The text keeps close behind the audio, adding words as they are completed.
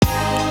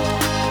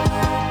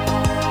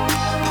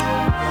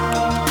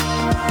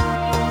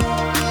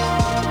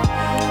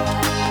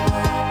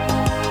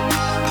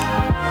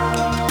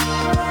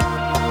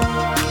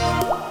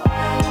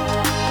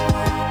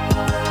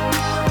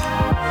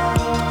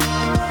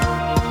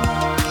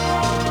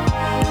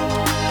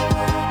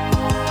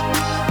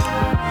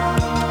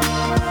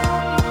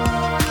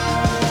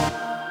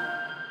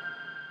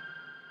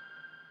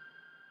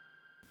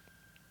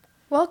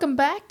Welcome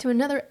back to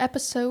another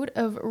episode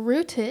of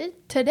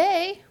Rooted.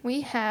 Today we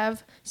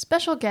have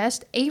special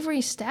guest Avery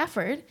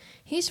Stafford.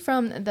 He's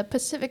from the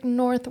Pacific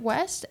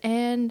Northwest,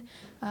 and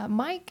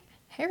Mike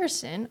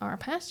Harrison, our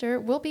pastor,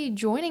 will be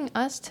joining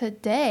us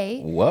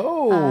today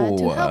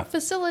to help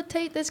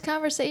facilitate this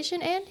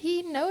conversation, and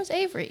he knows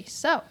Avery.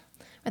 So,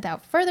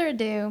 without further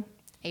ado,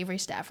 Avery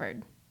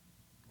Stafford.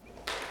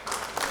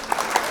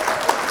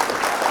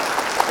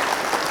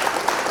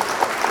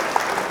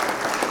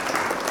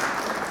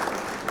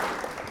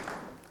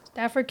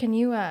 Stafford, can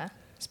you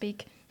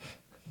speak?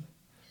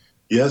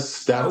 Yes,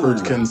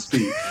 Stafford can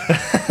speak.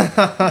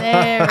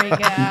 There we go.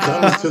 He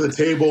comes to the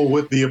table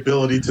with the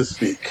ability to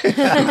speak.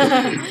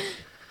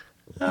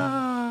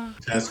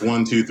 That's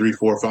 1, 2, 3,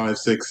 4, 5,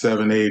 6,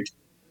 7, 8,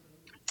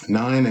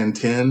 9, and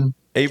 10.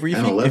 Avery,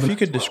 and 11, if you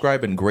could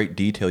describe in great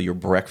detail your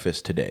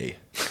breakfast today,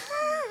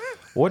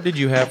 what did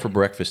you have for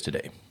breakfast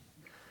today?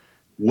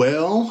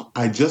 Well,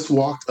 I just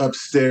walked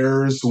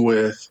upstairs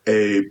with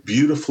a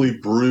beautifully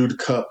brewed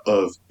cup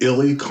of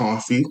illy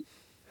coffee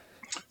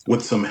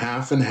with some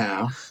half and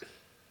half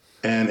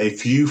and a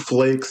few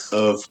flakes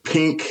of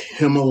pink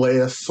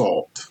Himalaya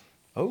salt.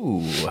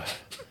 Oh,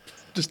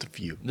 just a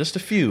few. Just a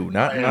few,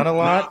 not a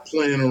lot. Not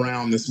playing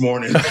around this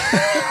morning.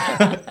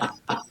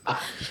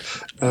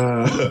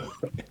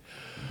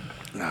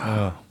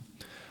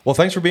 Well,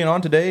 thanks for being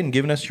on today and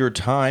giving us your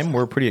time.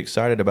 We're pretty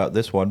excited about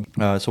this one.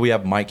 So we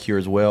have Mike here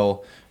as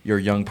well, your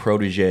young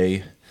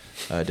protege,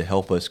 to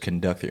help us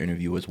conduct the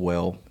interview as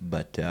well.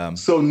 But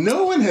so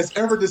no one has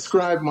ever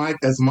described Mike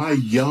as my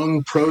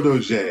young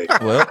protege.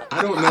 Well,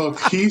 I don't know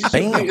if he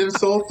should be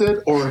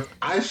insulted or if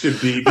I should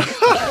be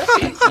because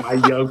he's my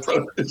young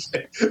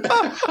protege.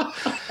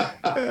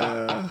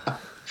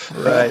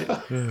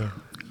 Right. Yeah.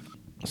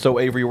 So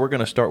Avery, we're going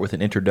to start with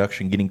an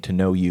introduction, getting to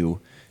know you.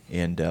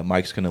 And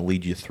Mike's going to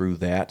lead you through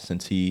that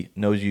since he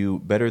knows you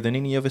better than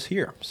any of us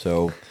here.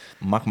 So,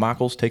 Mike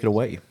Michaels, take it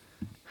away.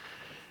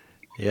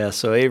 Yeah,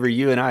 so Avery,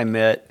 you and I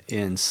met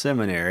in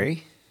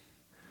seminary,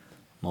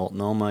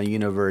 Multnomah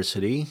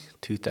University,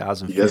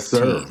 2015. Yes,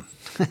 sir.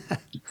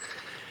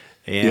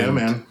 And, yeah,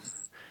 man.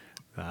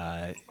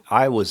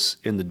 I was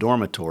in the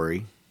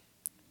dormitory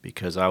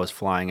because I was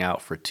flying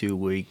out for 2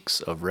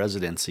 weeks of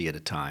residency at a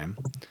time.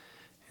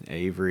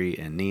 Avery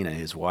and Nina,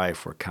 his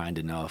wife, were kind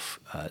enough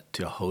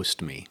to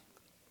host me.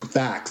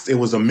 Facts. It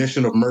was a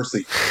mission of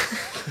mercy.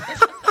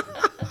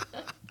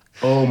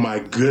 Oh, my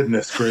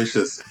goodness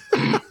gracious.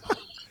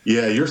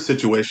 Yeah, your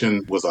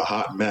situation was a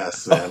hot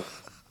mess, man.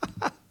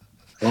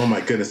 Oh, my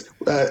goodness.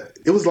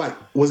 It was like,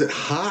 was it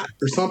hot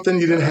or something?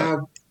 You didn't have...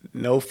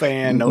 No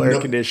fan, no air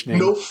conditioning.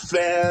 No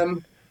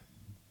fan.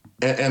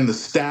 And the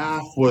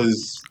staff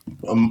was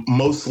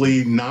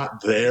mostly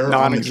not there.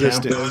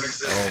 Non-existent. On the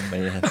campus. Oh,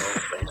 man.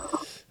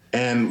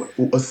 And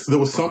there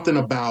was something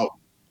about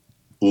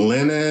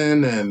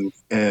linen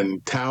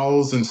and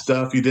towels and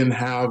stuff. You didn't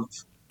have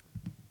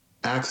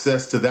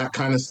access to that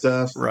kind of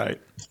stuff.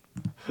 Right.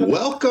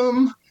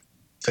 Welcome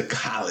to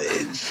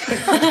college.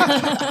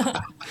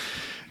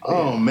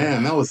 Oh,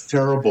 man, that was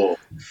terrible.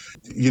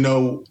 You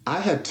know, I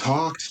had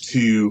talked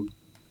to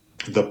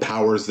the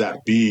powers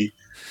that be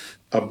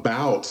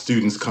about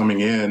students coming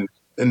in,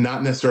 and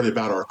not necessarily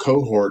about our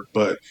cohort,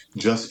 but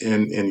just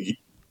in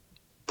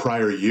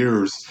prior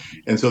years.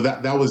 And so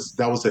that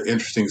was an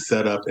interesting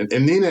setup. And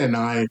Nina and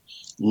I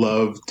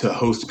love to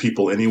host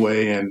people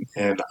anyway. And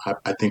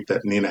I think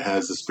that Nina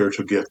has the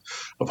spiritual gift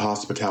of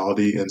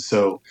hospitality. And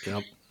so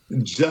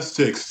just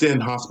to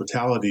extend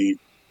hospitality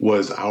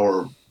was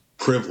our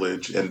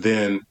privilege. And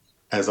then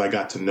as I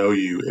got to know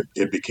you,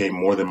 it became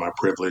more than my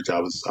privilege. I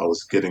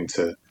was getting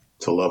to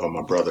love on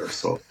my brother.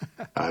 So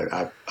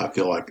I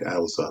feel like that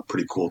was a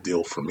pretty cool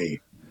deal for me.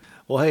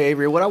 Well, hey,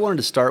 Avery, what I wanted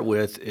to start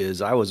with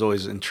is I was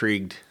always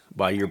intrigued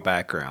by your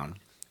background.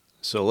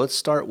 So let's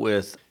start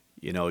with,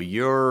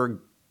 your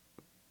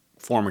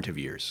formative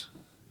years.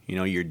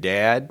 Your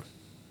dad,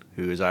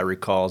 who, as I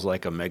recall, is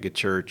like a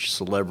megachurch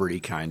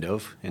celebrity kind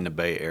of in the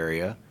Bay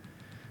Area.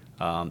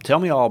 Tell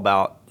me all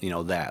about,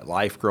 that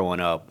life growing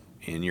up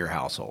in your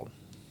household.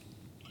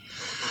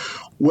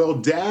 Well,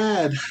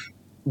 Dad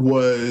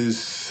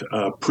was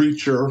a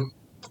preacher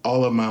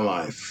all of my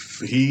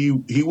life. He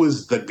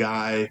was the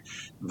guy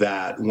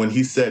that when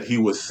he said he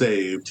was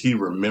saved, he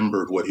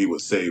remembered what he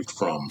was saved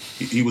from.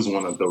 He was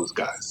one of those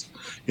guys.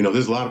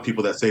 There's a lot of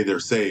people that say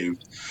they're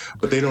saved,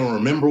 but they don't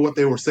remember what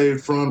they were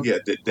saved from.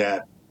 Yet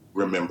Dad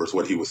remembers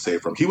what he was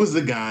saved from. He was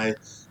the guy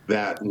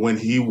that when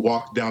he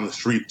walked down the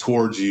street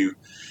towards you,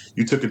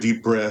 you took a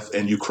deep breath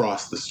and you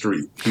crossed the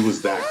street. He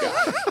was that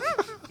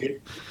guy.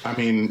 I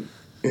mean,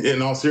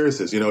 in all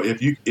seriousness,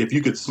 if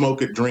you could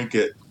smoke it, drink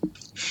it,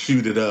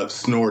 shoot it up,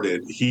 snort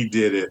it, he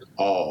did it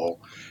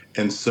all.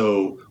 And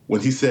so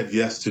when he said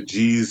yes to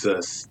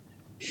Jesus,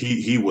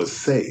 he was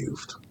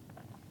saved,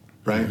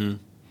 right?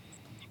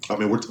 Mm-hmm. I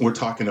mean, we're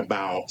talking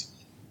about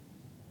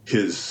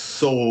his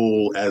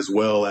soul as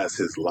well as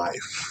his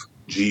life.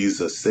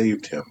 Jesus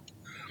saved him.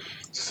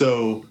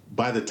 So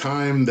by the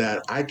time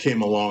that I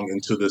came along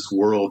into this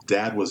world,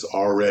 Dad was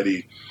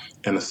already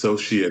an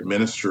associate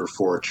minister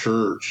for a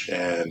church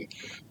and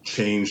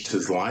changed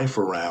his life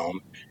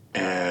around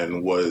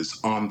and was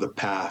on the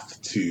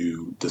path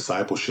to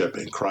discipleship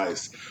in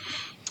Christ.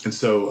 And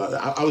so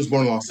I was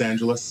born in Los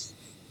Angeles.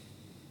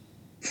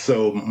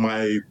 So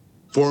my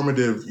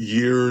formative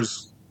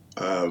years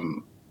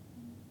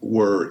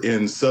were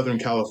in Southern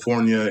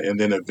California, and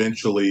then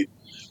eventually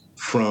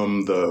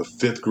from the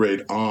 5th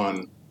grade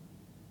on,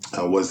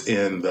 was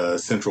in the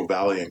Central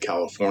Valley in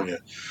California.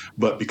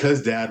 But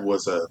because Dad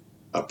was a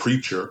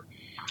preacher,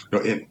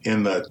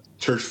 in the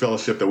church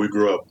fellowship that we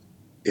grew up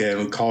in,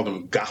 we called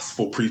them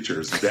gospel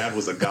preachers. Dad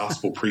was a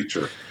gospel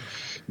preacher.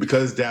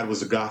 Because Dad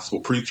was a gospel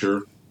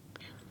preacher,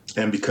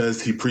 and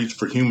because he preached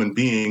for human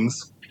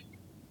beings,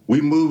 we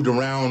moved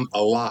around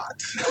a lot.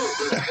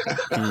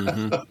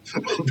 Mm-hmm.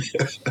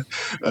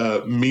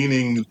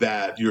 Meaning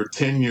that your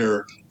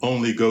tenure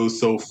only goes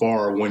so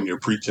far when you're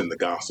preaching the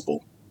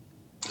gospel.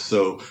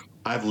 So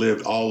I've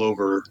lived all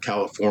over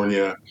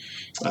California.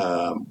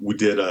 We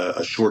did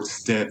a short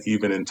stint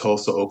even in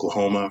Tulsa,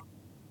 Oklahoma,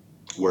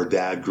 where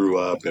Dad grew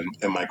up,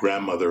 and my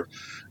grandmother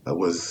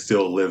was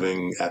still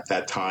living at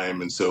that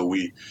time. And so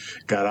we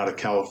got out of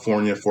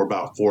California for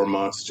about 4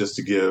 months just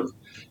to give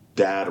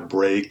Dad a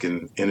break,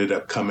 and ended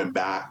up coming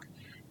back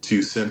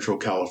to Central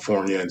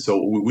California. And so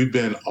we've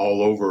been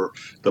all over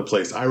the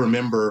place. I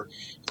remember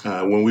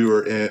when we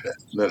were in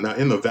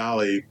the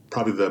Valley,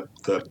 probably the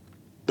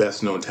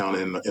best known town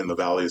in the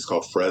Valley is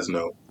called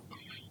Fresno.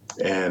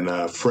 And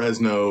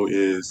Fresno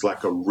is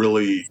like a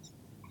really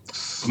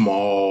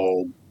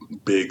small,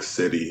 big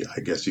city,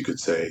 I guess you could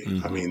say.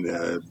 Mm-hmm. I mean,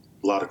 a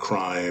lot of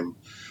crime,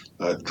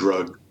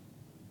 drug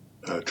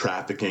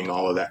trafficking,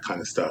 all of that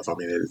kind of stuff. I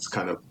mean, it's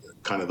kind of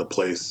the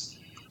place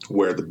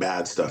where the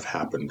bad stuff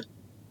happened.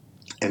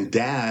 And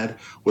Dad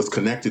was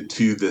connected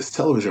to this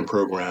television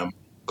program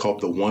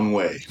called The One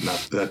Way. Now,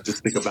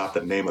 just think about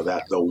the name of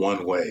that, The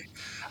One Way.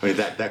 I mean,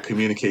 that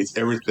communicates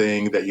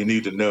everything that you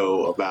need to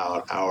know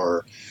about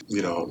our,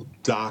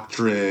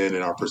 doctrine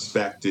and our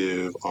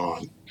perspective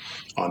on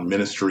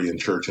ministry and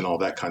church and all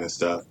that kind of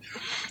stuff.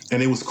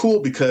 And it was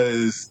cool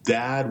because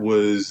Dad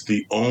was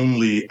the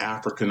only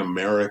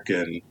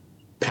African-American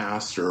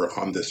pastor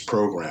on this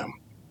program.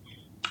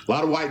 A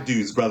lot of white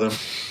dudes, brother,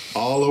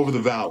 all over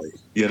the Valley,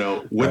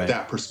 with right.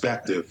 that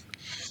perspective.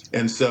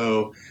 And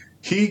so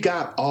he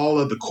got all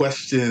of the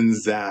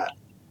questions that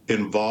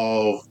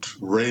involved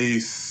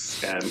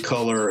race and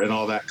color and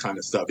all that kind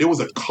of stuff. It was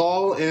a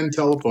call-in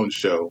telephone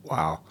show.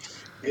 Wow.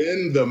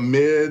 In the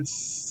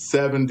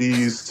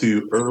mid-70s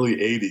to early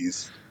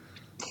 80s.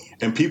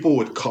 And people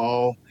would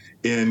call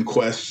in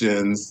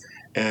questions,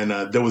 and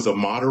there was a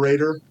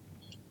moderator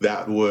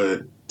that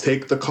would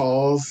take the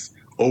calls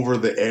over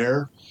the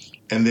air,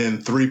 and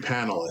then 3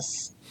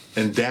 panelists.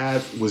 And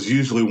Dad was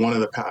usually one of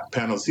the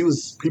panelists.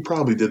 He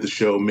probably did the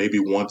show maybe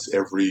once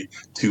every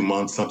 2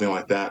 months, something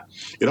like that.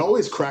 It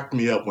always cracked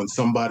me up when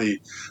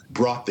somebody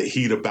brought the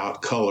heat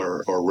about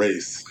color or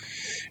race.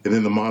 And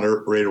then the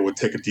moderator would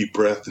take a deep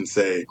breath and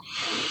say,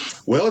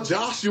 "Well,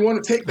 Josh, you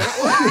want to take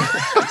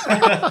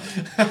that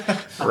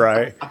one?"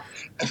 Right.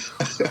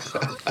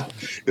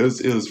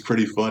 It was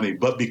pretty funny.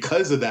 But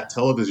because of that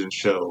television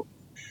show,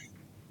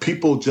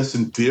 people just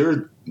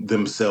endeared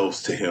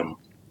themselves to him.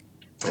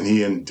 And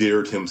he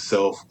endeared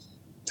himself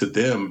to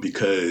them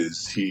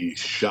because he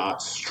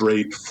shot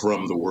straight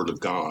from the Word of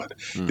God.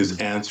 Mm-hmm. His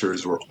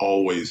answers were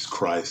always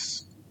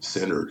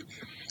Christ-centered.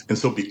 And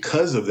so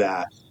because of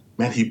that,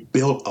 man, he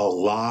built a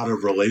lot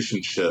of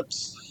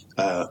relationships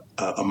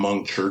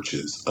among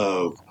churches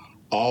of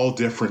all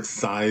different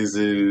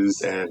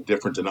sizes and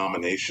different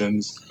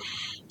denominations.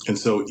 And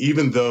so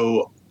even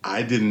though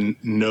I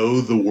didn't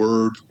know the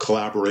word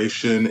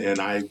collaboration,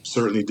 and I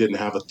certainly didn't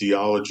have a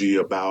theology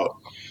about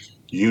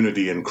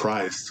unity in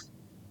Christ,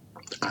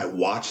 I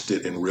watched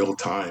it in real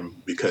time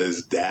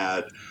because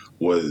Dad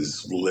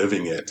was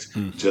living it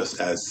just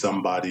as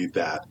somebody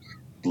that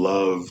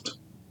loved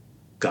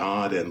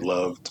God and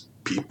loved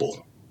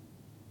people.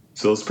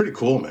 So it's pretty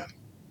cool, man.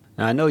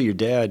 Now, I know your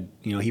dad,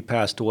 he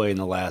passed away in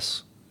the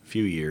last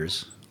few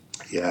years.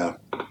 Yeah.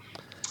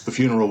 The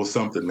funeral was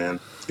something, man.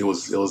 It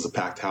was a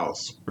packed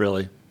house.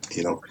 Really?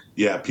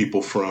 Yeah,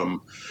 people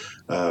from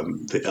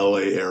the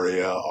LA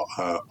area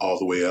all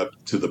the way up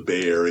to the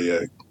Bay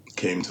Area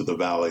came to the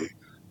Valley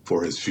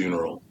for his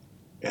funeral.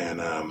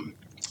 And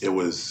it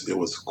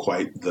was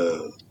quite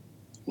the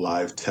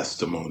live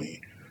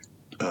testimony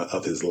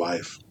of his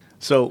life.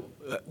 So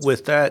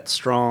with that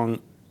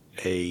strong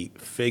a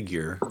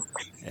figure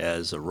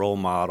as a role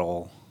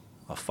model,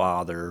 a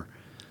father,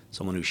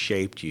 someone who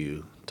shaped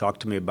you, talk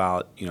to me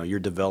about, your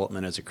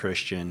development as a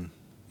Christian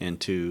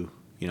into,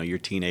 your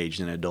teenage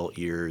and adult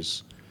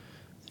years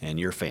and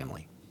your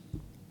family.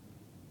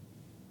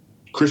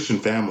 Christian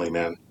family,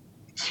 man.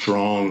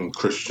 Strong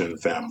Christian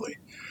family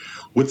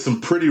with some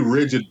pretty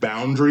rigid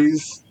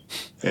boundaries.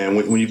 And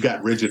when you've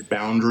got rigid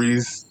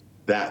boundaries,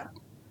 that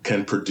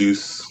can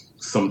produce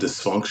some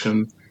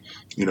dysfunction,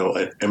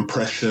 an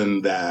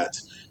impression that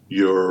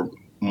you're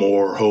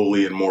more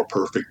holy and more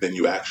perfect than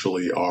you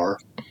actually are.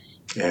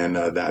 And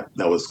that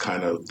was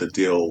kind of the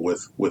deal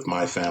with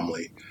my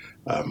family.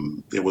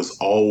 It was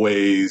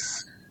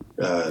always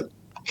uh,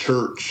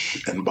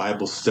 church and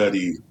Bible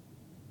study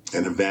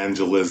and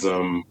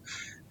evangelism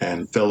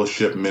and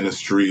fellowship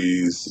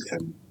ministries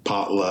and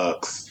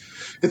potlucks.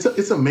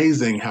 It's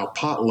amazing how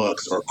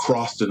potlucks are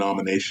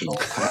cross-denominational.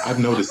 I've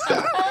noticed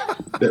that.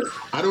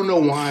 I don't know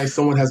why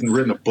someone hasn't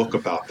written a book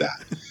about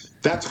that.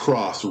 That's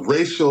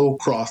cross-racial,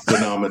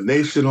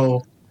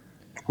 cross-denominational.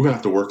 We're gonna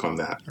have to work on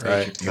that.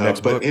 Right. Your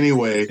next But book.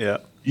 anyway, Yeah.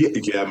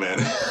 yeah, man.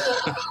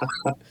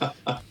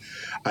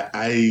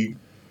 I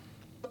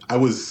I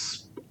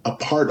was a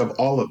part of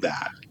all of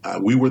that.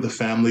 We were the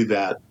family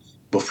that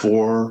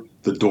before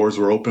the doors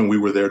were open, we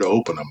were there to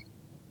open them,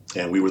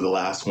 and we were the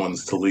last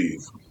ones to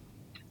leave.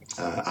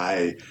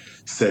 I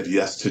said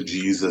yes to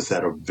Jesus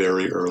at a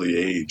very early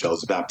age. I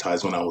was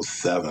baptized when I was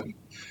 7.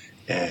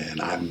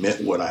 And I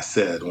meant what I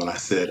said when I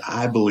said,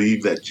 I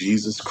believe that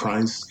Jesus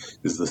Christ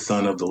is the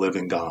Son of the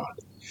living God.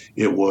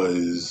 It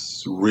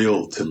was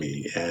real to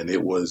me, and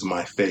it was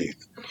my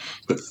faith.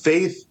 But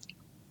faith,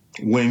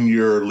 when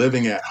you're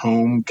living at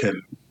home,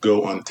 can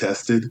go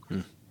untested.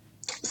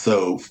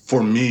 So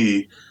for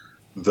me,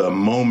 the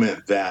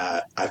moment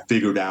that I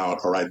figured out,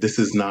 all right, this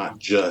is not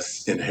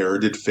just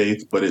inherited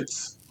faith, but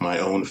it's my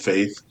own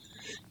faith,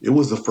 it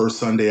was the first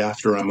Sunday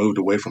after I moved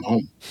away from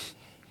home.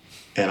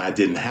 And I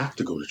didn't have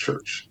to go to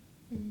church.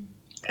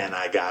 And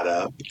I got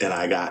up and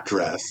I got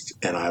dressed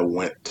and I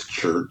went to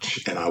church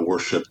and I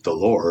worshiped the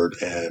Lord.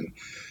 And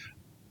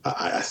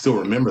I still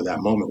remember that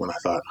moment when I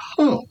thought,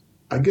 oh,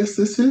 I guess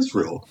this is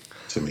real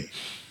to me.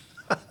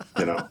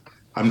 You know,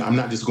 I'm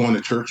not just going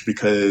to church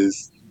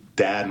because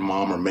dad and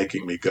mom are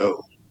making me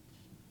go.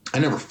 I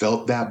never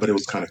felt that, but it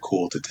was kind of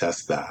cool to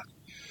test that.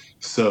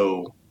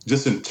 So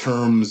just in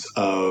terms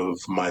of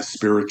my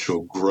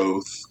spiritual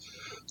growth,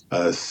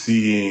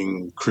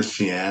 seeing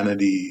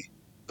Christianity,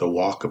 the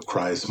walk of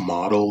Christ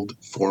modeled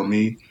for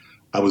me,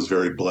 I was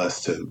very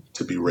blessed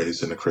to be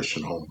raised in a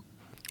Christian home.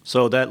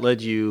 So that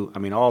led you, I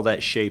mean, all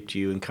that shaped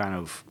you in kind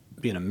of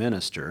being a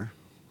minister.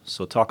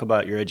 So talk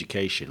about your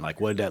education.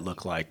 Like, what did that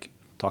look like?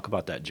 Talk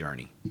about that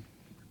journey.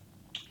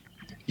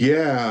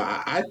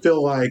 Yeah, I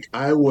feel like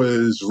I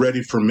was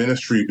ready for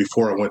ministry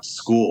before I went to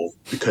school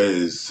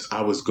because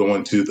I was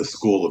going to the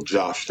school of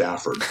Josh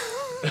Stafford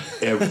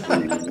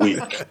every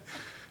week.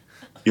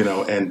 You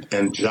know,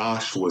 and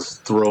Josh was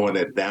throwing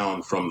it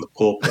down from the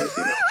pulpit.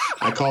 You know,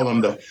 I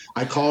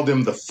called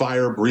him the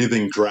fire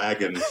breathing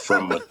dragon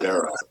from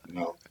Madeira. You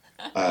know,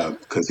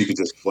 because he could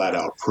just flat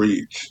out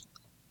preach.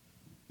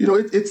 You know,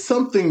 it's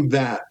something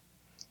that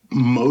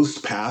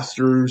most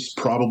pastors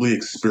probably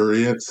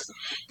experience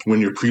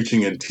when you're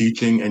preaching and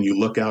teaching, and you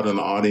look out in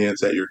the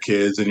audience at your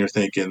kids, and you're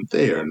thinking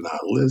they are not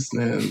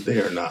listening, they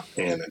are not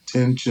paying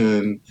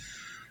attention.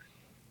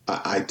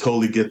 I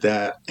totally get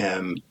that,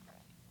 and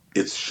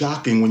it's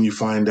shocking when you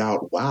find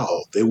out,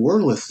 wow, they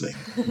were listening.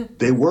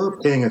 They were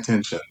paying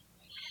attention.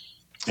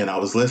 And I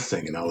was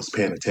listening and I was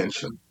paying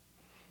attention.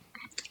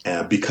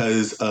 And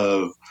because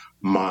of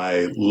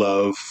my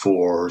love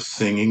for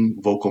singing,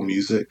 vocal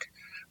music,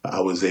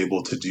 I was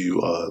able to do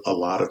a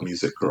lot of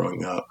music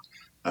growing up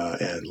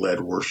and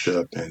led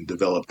worship and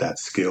developed that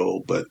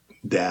skill. But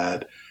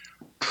dad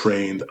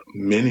trained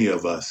many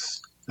of us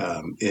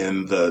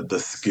in the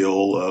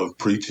skill of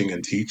preaching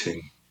and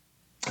teaching.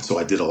 So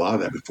I did a lot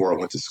of that before I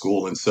went to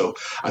school. And so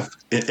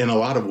in a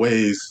lot of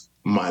ways,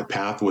 my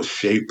path was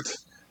shaped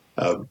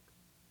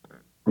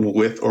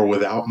with or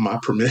without my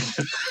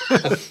permission.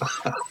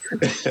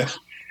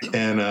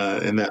 And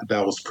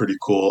that was pretty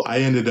cool. I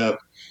ended up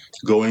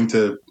going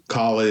to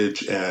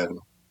college and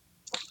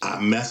I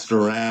messed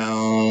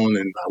around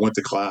and I went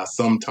to class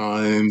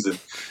sometimes and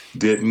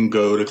didn't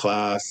go to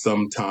class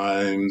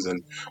sometimes.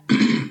 And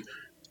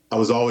I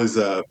was always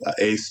a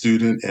A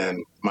student. And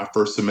my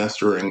first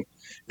semester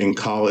in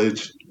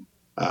college,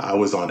 I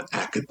was on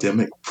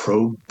academic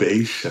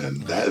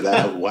probation.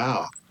 That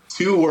wow,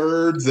 2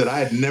 words that I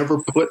had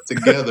never put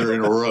together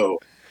in a row.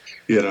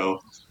 You know,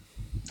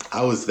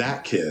 I was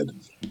that kid,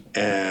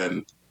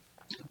 and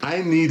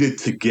I needed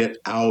to get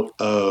out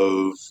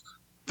of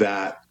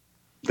that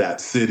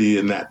city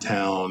and that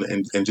town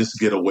and just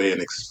get away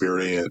and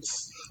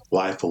experience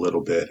life a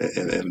little bit.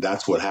 And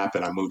that's what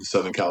happened. I moved to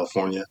Southern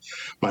California.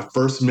 My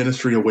first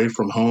ministry away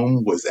from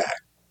home was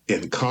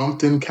in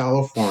Compton,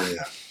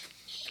 California.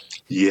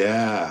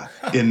 Yeah,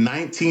 in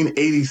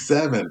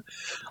 1987.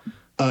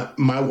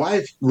 My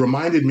wife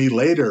reminded me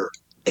later,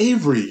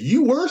 Avery,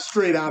 you were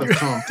straight out of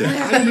Compton.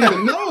 I didn't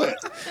even know it.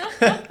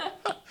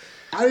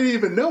 I didn't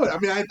even know it. I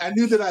mean, I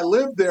knew that I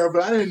lived there,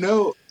 but I didn't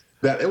know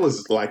that it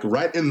was like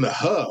right in the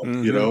hub,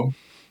 you know.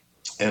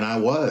 And I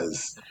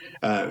was.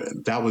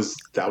 That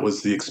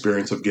was the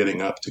experience of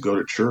getting up to go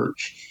to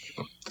church.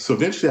 So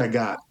eventually, I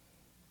got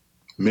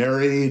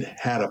married,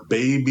 had a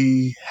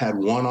baby, had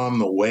one on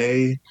the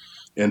way,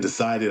 and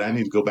decided I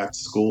need to go back to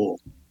school.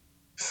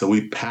 So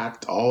we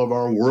packed all of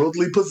our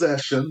worldly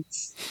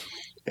possessions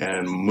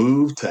and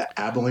moved to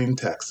Abilene,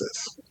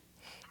 Texas.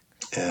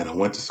 And I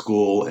went to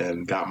school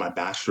and got my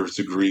bachelor's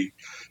degree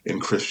in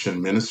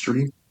Christian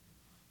ministry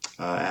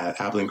at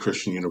Abilene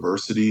Christian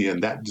University.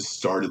 And that just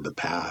started the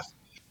path.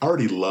 I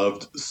already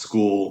loved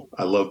school.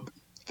 I loved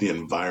the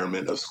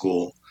environment of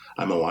school.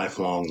 I'm a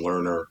lifelong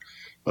learner,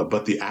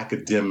 but the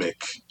academic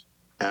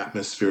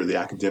atmosphere, the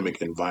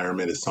academic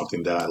environment is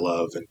something that I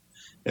love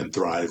and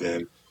thrive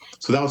in.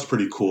 So that was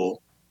pretty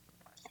cool.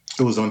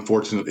 It was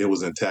unfortunate it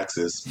was in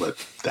Texas, but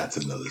that's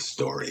another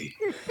story.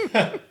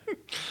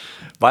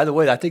 By the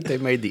way, I think they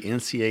made the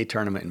NCAA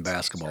tournament in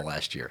basketball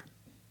last year.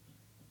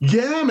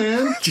 Yeah,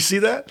 man. Did you see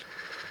that?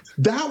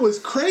 That was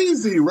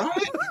crazy, right?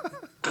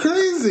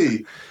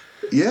 Crazy.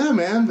 Yeah,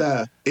 man.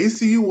 The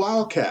ACU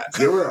Wildcats,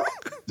 they were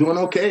doing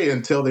okay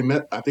until they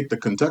met, I think, the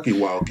Kentucky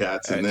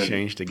Wildcats. That and then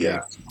changed the game.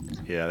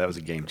 Yeah, that was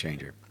a game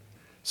changer.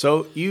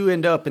 So you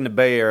end up in the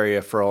Bay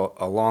Area for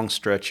a long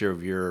stretch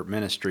of your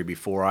ministry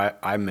before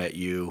I met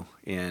you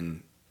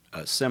in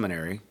a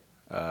seminary,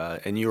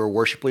 and you were a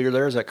worship leader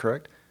there. Is that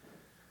correct?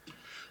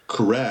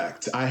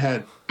 Correct. I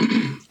had,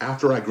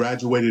 after I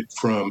graduated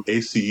from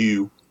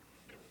ACU,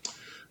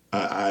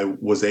 I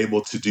was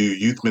able to do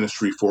youth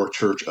ministry for a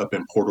church up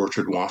in Port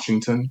Orchard,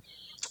 Washington.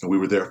 And we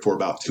were there for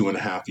about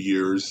 2.5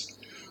 years.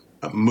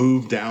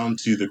 Moved down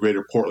to the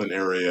greater Portland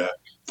area.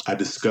 I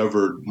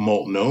discovered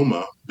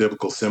Multnomah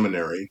Biblical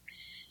Seminary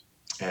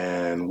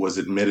and was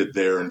admitted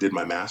there and did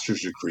my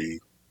master's degree.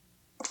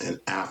 And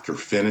after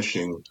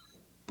finishing,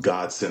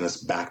 God sent us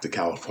back to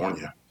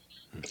California.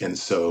 And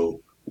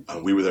so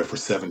we were there for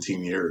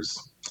 17 years.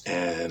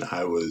 And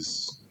I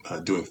was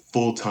doing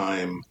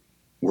full-time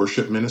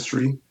worship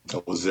ministry.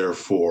 I was there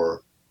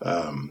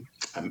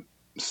I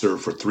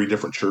served for 3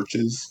 different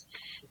churches.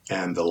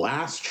 And the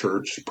last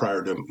church,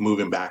 prior to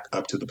moving back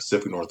up to the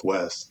Pacific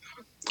Northwest,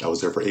 I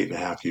was there for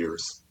 8.5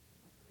 years.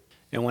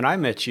 And when I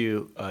met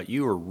you,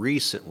 you were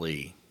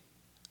recently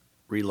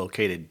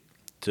relocated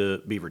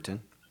to Beaverton.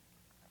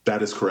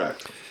 That is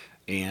correct.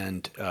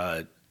 And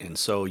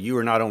so you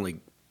were not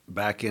only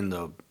back in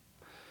the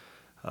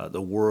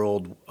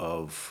world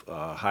of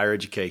higher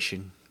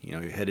education,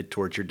 you're headed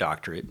towards your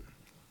doctorate,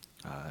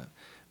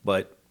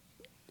 but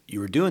you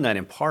were doing that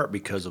in part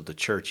because of the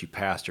church you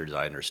pastored, as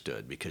I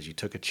understood, because you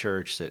took a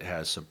church that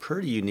has some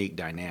pretty unique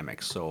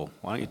dynamics. So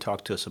why don't you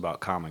talk to us about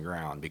Common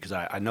Ground? Because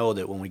I know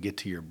that when we get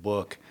to your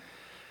book,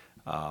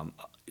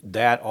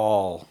 that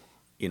whole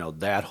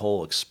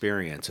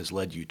experience has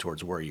led you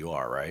towards where you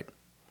are, right?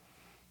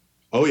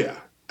 Oh, yeah.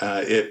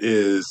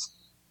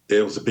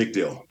 It was a big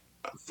deal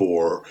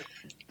for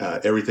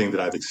everything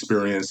that I've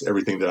experienced,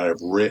 everything that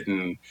I've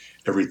written,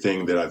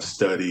 everything that I've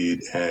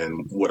studied,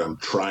 and what I'm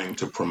trying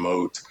to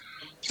promote.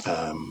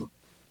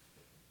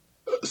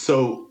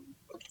 So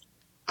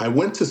I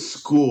went to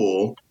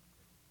school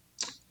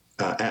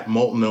at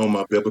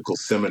Multnomah Biblical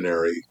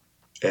Seminary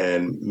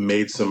and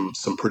made some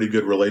pretty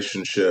good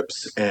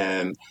relationships.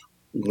 And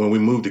when we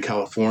moved to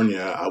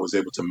California, I was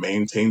able to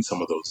maintain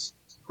some of those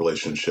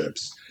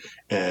relationships.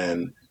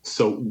 And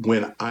so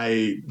when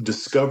I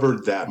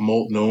discovered that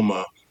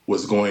Multnomah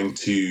was going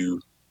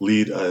to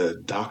lead a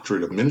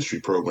doctorate of ministry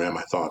program,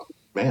 I thought,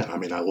 man,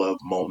 I love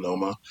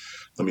Multnomah.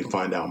 Let me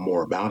find out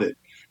more about it.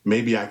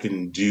 Maybe I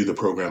can do the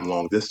program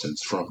long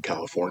distance from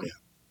California.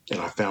 And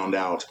I found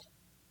out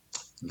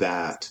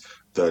that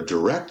the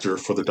director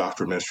for the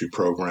doctorate of ministry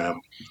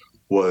program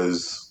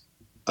was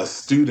a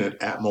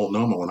student at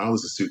Multnomah when I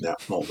was a student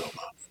at Multnomah.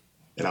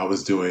 And I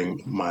was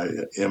doing my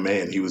MA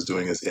and he was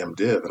doing his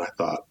MDiv. And I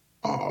thought,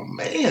 oh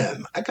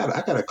man, I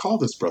gotta call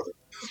this brother.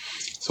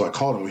 So I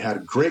called him. We had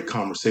a great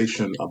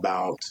conversation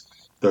about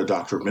the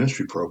doctor of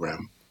ministry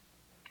program.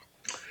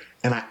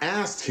 And I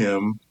asked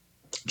him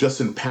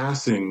just in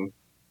passing,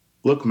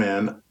 look,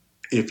 man,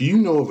 if you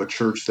know of a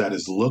church that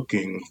is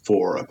looking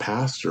for a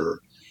pastor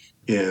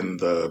in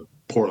the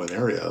Portland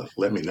area,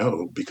 let me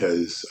know,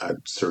 because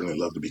I'd certainly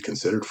love to be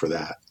considered for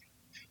that.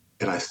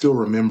 And I still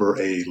remember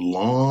a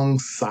long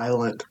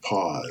silent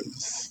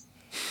pause,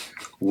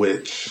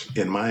 which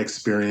in my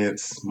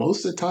experience,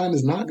 most of the time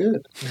is not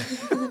good.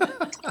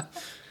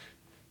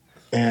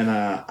 And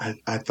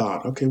I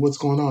thought, okay, what's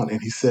going on?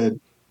 And he said,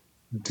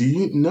 do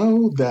you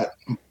know that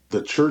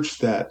the church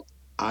that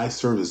I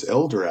serve as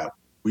elder at,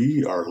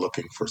 we are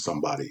looking for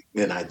somebody?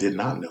 And I did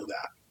not know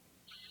that.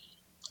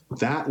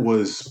 That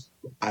was,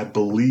 I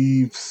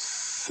believe,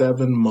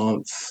 7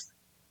 months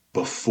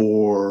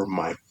before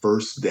my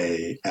first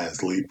day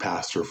as lead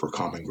pastor for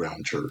Common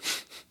Ground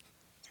Church.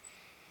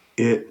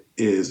 It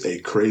is a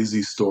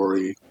crazy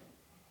story.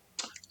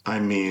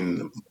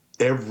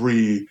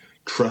 Every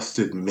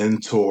trusted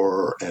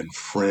mentor and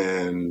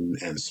friend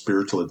and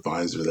spiritual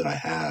advisor that I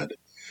had,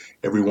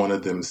 every one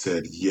of them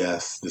said,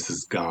 yes, this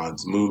is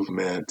God's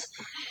movement.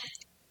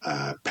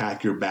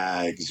 Pack your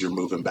bags. You're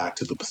moving back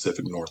to the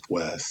Pacific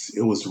Northwest.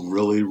 It was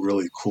really,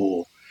 really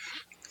cool.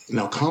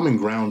 Now, Common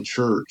Ground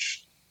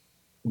Church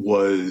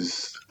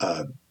was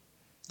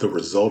the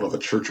result of a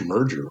church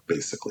merger,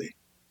 basically.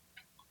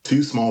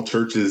 2 small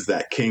churches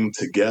that came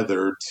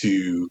together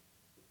to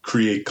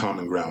create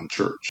Common Ground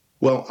Church.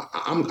 Well,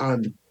 I'm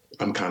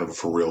kind of a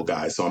for real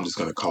guy, so I'm just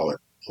going to call it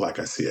like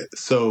I see it.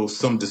 So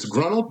some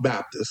disgruntled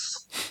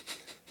Baptists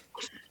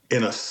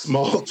in a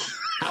small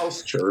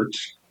house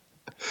church,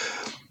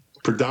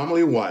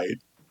 predominantly white,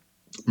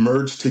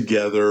 merged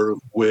together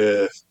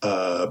with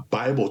a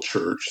Bible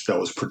church that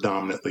was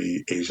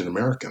predominantly Asian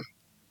American.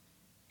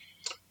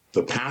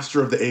 The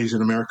pastor of the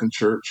Asian American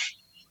church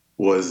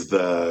was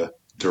the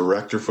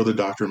director for the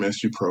Doctor of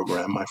Ministry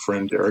program, my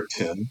friend Derek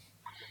Tin.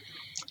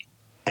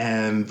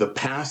 And the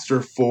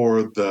pastor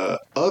for the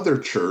other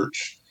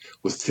church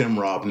was Tim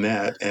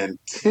Robnett. And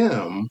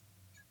Tim,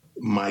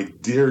 my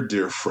dear,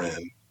 dear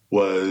friend,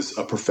 was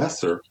a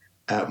professor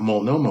at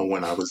Multnomah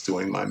when I was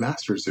doing my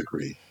master's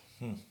degree.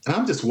 And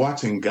I'm just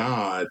watching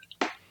God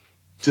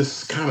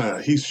just kind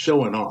of, he's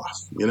showing off,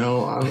 you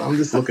know. I'm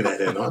just looking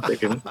at him. I'm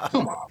thinking,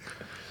 come on.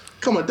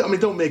 I mean,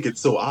 don't make it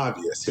so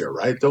obvious here,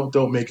 right?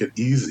 Don't make it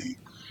easy.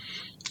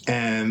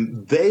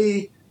 And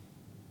they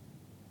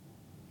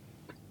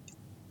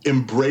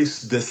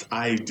embraced this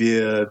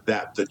idea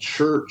that the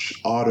church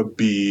ought to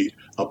be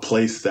a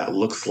place that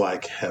looks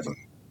like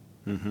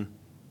heaven,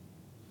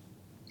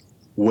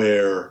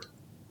 where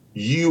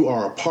you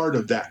are a part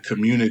of that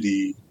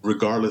community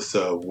regardless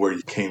of where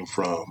you came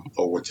from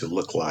or what you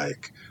look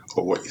like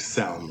or what you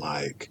sound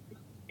like.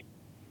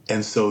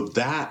 And so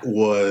that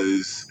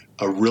was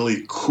a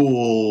really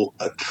cool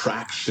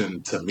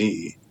attraction to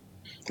me.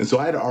 And so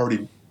I had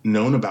already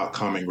known about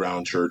Common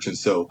Ground Church. And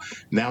so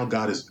now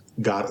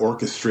God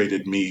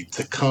orchestrated me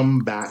to come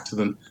back to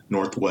the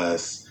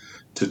Northwest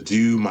to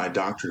do my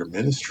doctorate of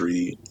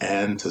ministry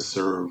and to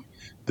serve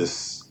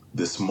this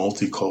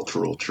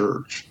multicultural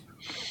church.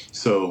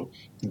 So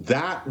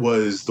that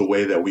was the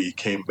way that we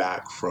came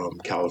back from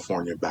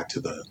California back to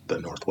the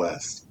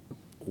Northwest.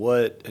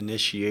 What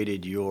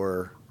initiated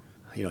your,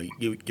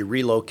 you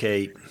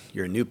relocate,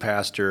 you're a new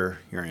pastor,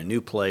 you're in a new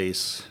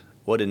place.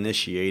 What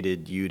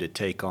initiated you to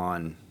take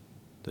on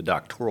the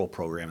doctoral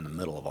program in the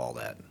middle of all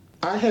that?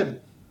 I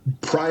had,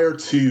 prior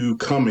to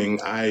coming,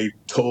 I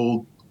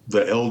told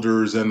the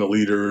elders and the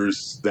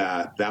leaders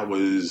that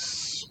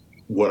was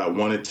what I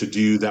wanted to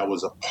do. That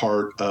was a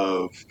part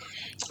of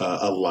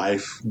a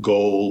life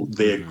goal.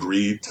 They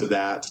agreed to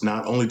that.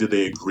 Not only did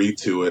they agree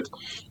to it,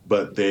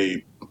 but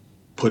they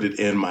put it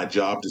in my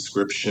job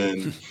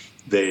description.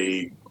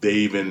 They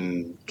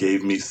even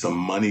gave me some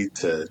money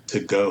to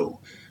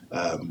go.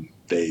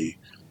 They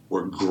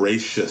were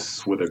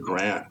gracious with a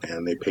grant,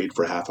 and they paid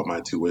for half of my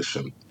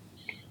tuition.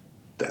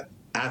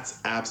 That's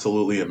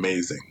absolutely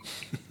amazing.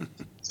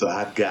 So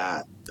I've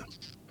got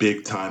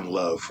big time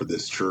love for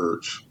this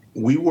church.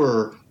 We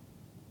were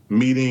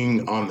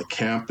meeting on the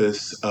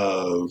campus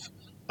of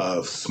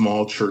a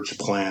small church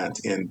plant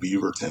in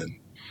Beaverton.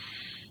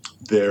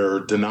 Their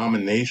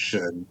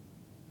denomination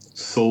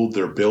sold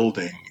their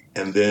building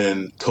and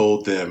then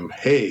told them,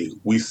 hey,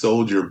 we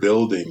sold your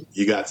building.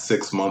 You got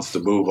 6 months to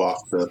move off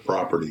the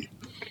property.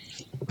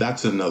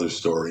 That's another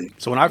story.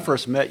 So when I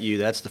first met you,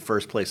 that's the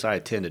first place I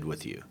attended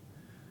with you.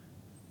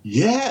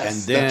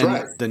 Yes, and then that's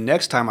right. The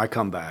next time I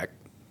come back,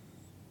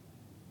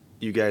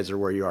 you guys are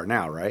where you are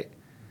now, right?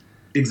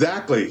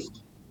 Exactly.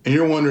 And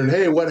you're wondering,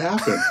 hey, what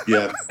happened?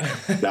 Yeah,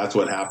 that's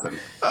what happened.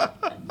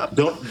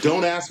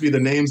 Don't ask me the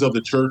names of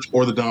the church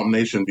or the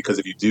denomination, because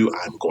if you do,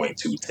 I'm going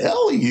to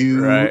tell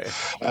you. Right.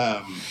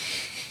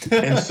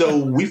 And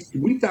so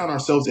we found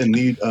ourselves in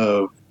need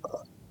of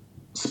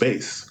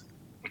space.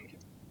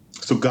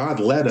 So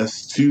God led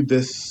us to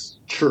this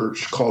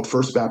church called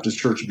First Baptist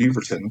Church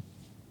Beaverton.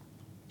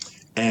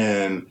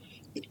 And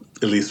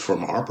at least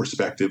from our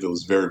perspective, it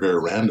was very, very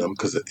random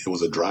because it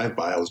was a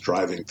drive-by. I was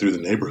driving through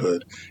the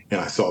neighborhood and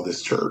I saw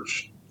this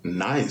church.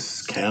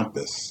 Nice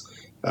campus,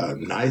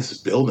 nice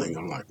building.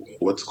 I'm like,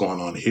 what's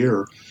going on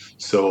here?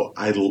 So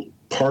I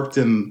parked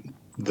in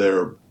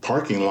their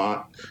parking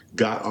lot,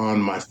 got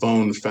on my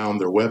phone, found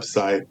their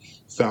website,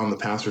 found the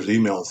pastor's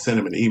email, and sent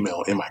him an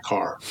email in my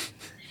car.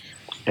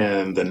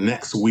 And the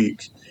next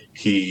week,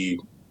 he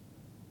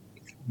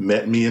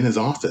met me in his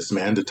office,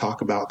 man, to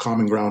talk about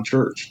Common Ground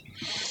Church.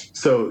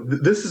 So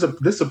this is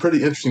a pretty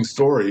interesting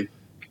story.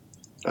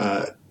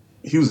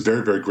 He was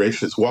very, very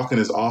gracious. Walked in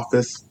his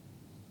office,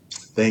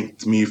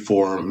 thanked me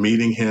for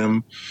meeting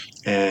him,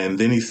 and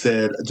then he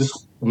said, "I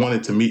just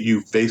wanted to meet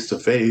you face to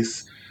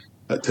face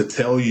to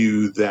tell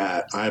you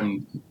that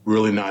I'm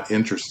really not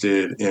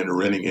interested in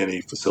renting any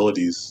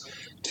facilities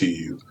to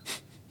you."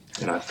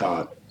 And I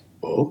thought,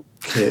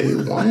 okay,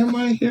 why am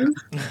I here?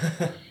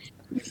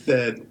 He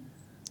said,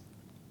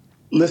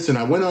 listen,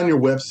 I went on your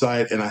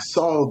website and I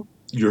saw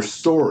your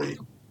story,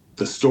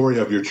 the story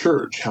of your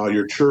church, how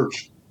your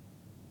church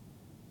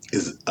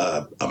is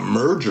a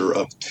merger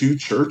of two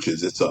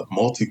churches. It's a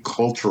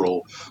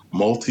multicultural,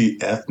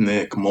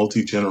 multi-ethnic,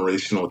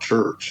 multi-generational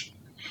church.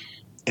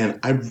 And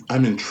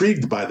I'm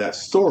intrigued by that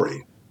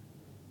story.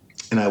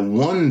 And I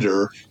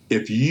wonder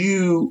if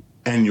you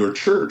and your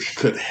church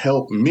could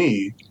help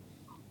me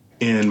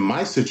in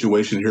my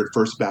situation here at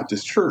First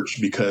Baptist Church,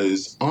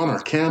 because on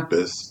our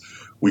campus,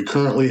 we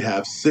currently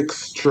have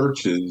 6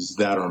 churches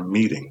that are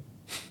meeting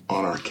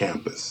on our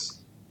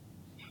campus.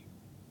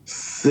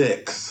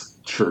 6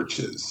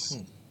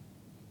 churches.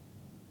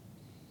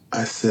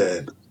 I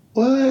said,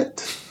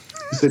 what?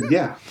 He said,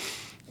 yeah.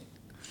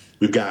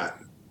 We've got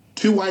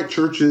 2 white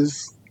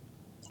churches,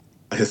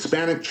 a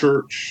Hispanic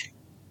church,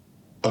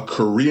 a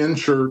Korean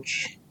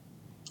church,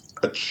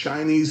 a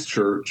Chinese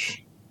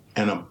church,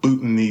 and a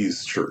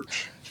Bhutanese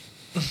church.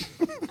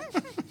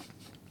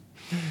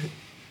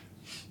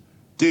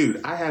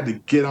 Dude, I had to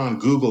get on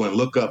Google and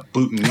look up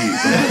Bhutanese.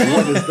 I'm like,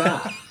 what is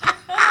that?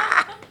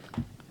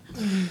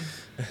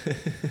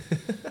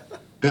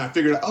 Then I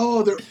figured out,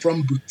 oh, they're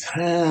from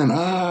Bhutan.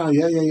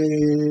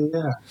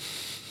 Yeah.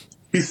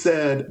 He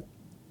said,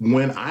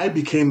 when I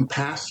became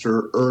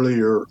pastor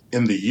earlier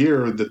in the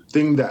year, the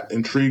thing that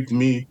intrigued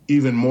me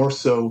even more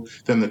so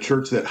than the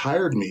church that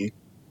hired me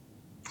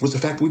was the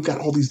fact we've got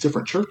all these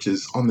different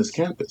churches on this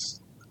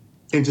campus.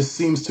 It just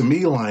seems to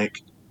me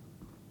like,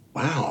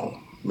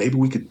 wow, maybe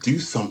we could do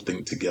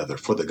something together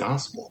for the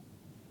gospel.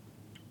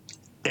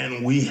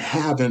 And we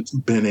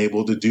haven't been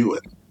able to do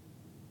it.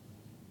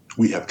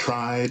 We have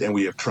tried and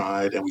we have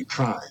tried and we've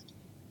tried.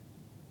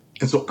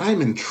 And so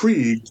I'm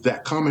intrigued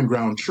that Common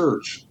Ground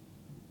Church,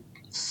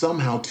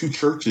 somehow two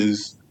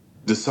churches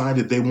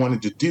decided they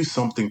wanted to do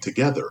something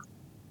together.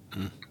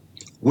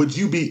 Would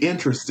you be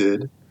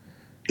interested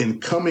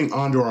in coming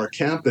onto our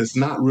campus,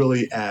 not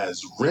really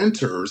as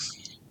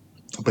renters,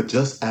 but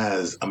just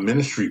as a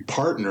ministry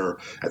partner,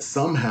 that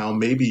somehow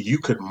maybe you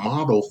could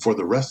model for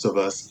the rest of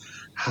us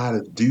how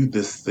to do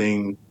this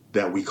thing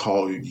that we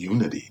call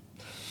unity?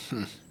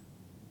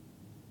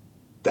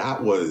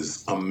 That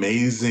was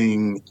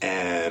amazing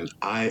and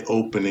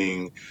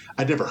eye-opening.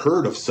 I'd never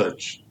heard of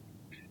such.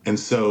 And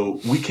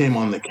so we came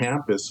on the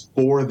campus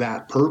for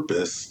that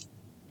purpose.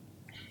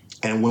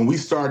 And when we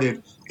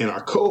started in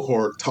our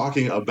cohort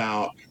talking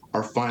about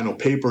our final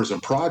papers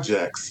and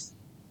projects,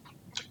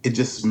 it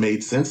just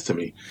made sense to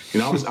me.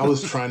 I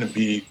was trying to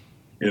be,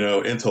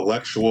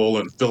 intellectual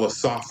and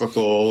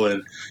philosophical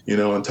and,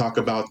 and talk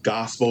about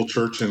gospel,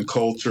 church, and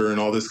culture and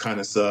all this kind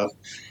of stuff.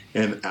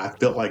 And I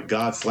felt like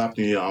God slapped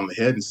me on the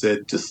head and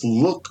said, just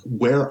look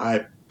where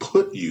I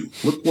put you.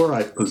 Look where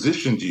I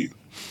positioned you.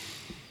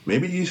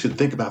 Maybe you should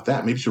think about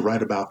that. Maybe you should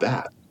write about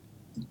that.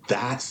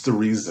 That's the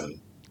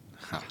reason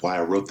why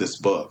I wrote this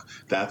book.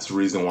 That's the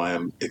reason why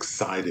I'm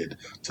excited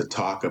to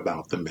talk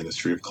about the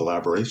ministry of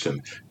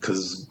collaboration,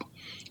 because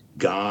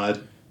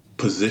God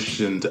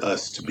positioned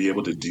us to be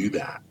able to do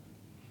that.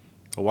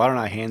 Well, why don't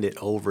I hand it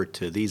over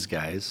to these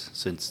guys,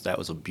 since that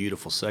was a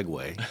beautiful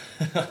segue,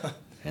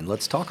 and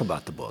let's talk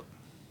about the book.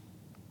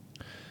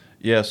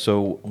 Yeah,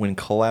 so when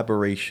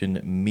Collaboration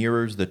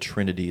Mirrors the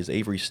Trinity is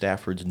Avery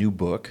Stafford's new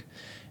book,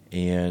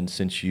 and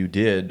since you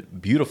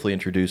did beautifully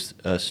introduce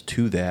us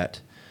to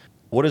that,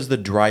 what is the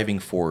driving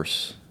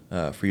force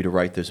for you to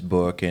write this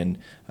book, and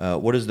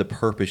what is the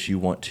purpose you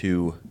want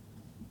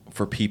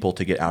for people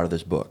to get out of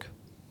this book?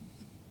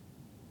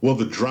 Well,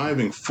 the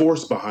driving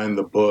force behind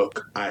the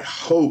book, I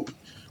hope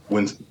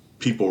when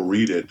people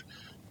read it,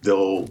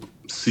 they'll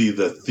see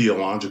the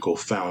theological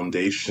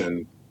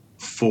foundation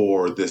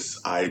for this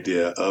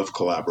idea of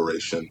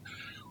collaboration.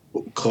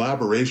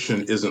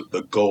 Collaboration isn't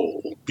the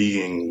goal.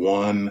 Being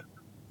one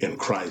in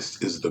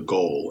Christ is the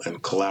goal,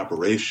 and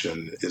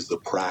collaboration is the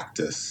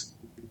practice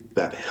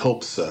that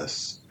helps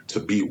us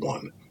to be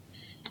one.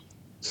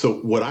 So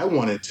what I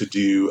wanted to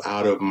do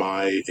out of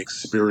my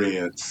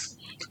experience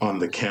on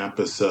the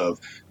campus of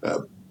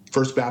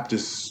First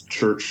Baptist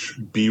Church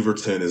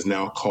Beaverton is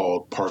now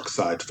called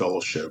Parkside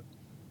Fellowship.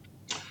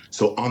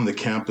 So on the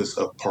campus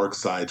of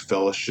Parkside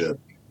Fellowship,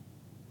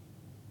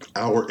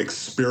 our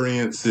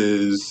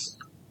experiences,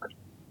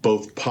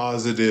 both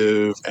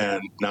positive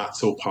and not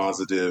so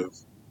positive,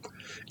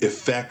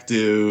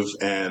 effective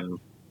and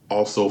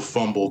also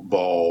fumbled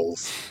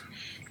balls,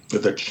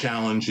 the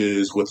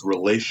challenges with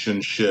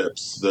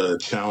relationships, the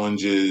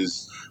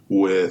challenges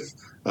with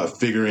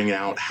figuring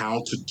out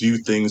how to do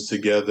things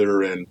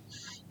together, and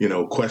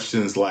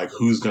questions like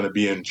who's going to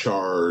be in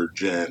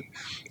charge and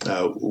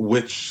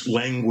which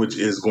language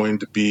is going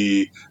to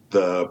be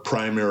the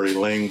primary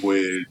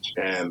language,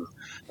 and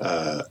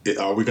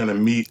are we going to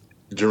meet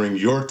during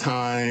your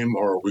time,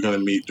 or are we going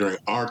to meet during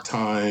our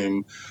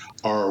time?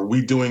 Are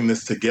we doing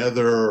this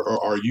together,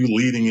 or are you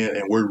leading it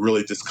and we're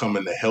really just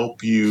coming to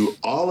help you?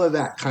 All of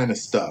that kind of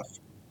stuff.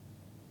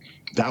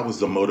 That was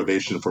the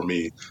motivation for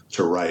me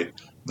to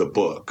write the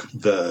book.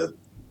 The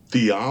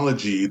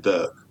theology,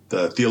 the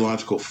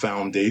theological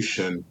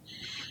foundation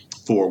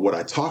for what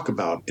I talk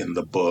about in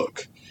the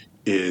book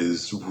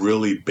is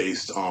really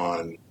based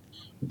on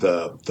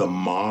the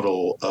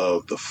model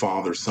of the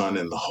Father, Son,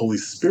 and the Holy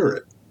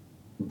Spirit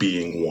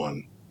being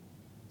one.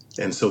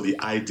 And so the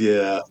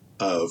idea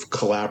of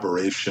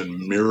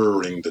collaboration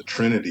mirroring the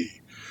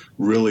Trinity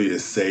really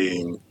is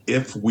saying,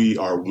 if we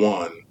are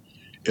one,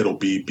 it'll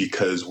be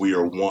because we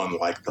are one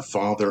like the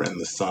Father and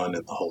the Son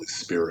and the Holy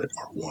Spirit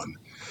are one.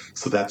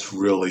 So that's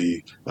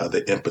really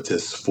the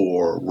impetus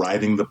for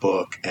writing the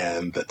book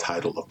and the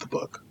title of the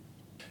book.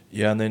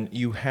 Yeah, and then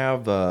you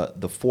have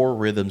the 4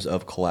 rhythms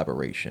of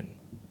collaboration.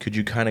 Could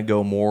you kind of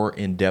go more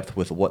in depth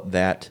with what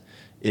that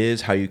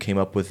is, how you came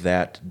up with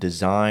that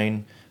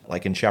design?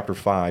 Like in chapter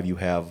 5, you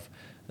have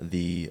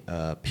the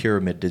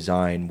pyramid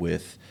design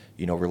with,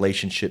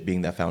 relationship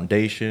being that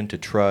foundation to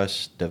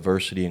trust,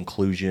 diversity,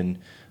 inclusion.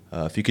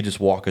 If you could just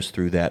walk us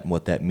through that and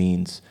what that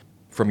means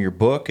from your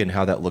book and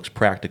how that looks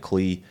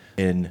practically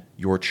in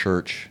your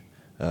church,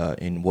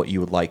 and what you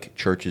would like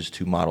churches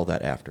to model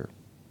that after.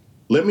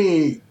 Let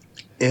me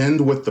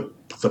end with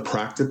the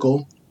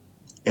practical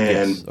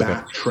and Yes. Okay.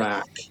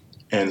 backtrack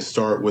and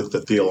start with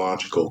the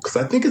theological, because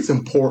I think it's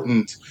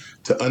important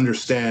to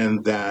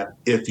understand that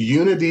if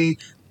unity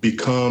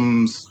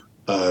becomes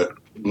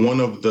one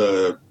of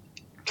the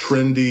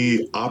trendy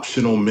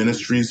optional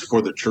ministries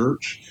for the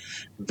church,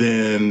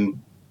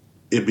 then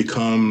it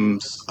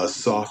becomes a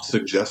soft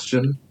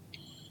suggestion.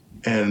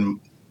 And,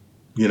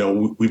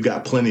 we've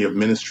got plenty of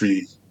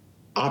ministry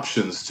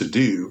options to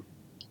do.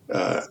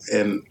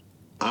 And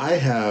I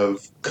have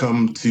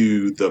come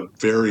to the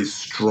very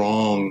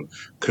strong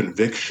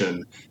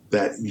conviction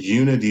that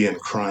unity in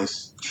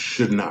Christ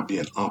should not be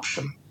an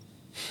option.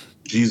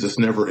 Jesus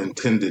never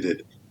intended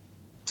it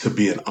to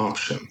be an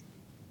option.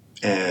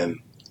 And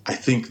I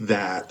think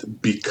that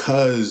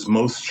because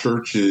most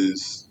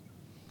churches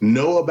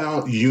know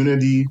about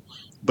unity,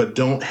 but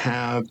don't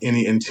have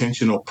any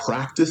intentional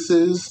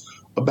practices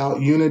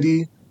about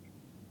unity,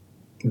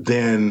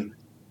 then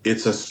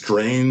it's a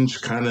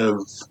strange kind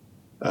of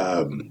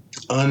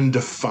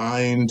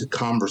undefined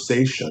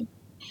conversation.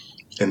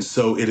 And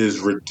so it is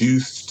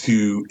reduced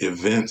to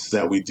events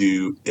that we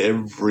do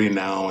every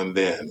now and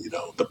then,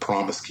 the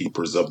Promise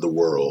Keepers of the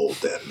world,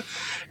 and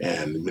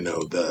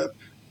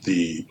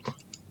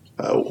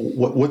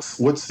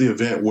what's the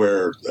event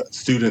where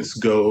students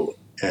go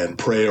and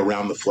pray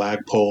around the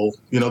flagpole,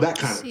 that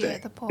kind of See you thing.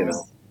 at the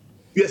pole.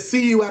 Yeah,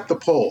 see you at the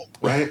pole,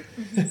 right?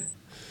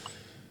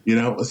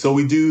 So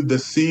we do the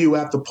see you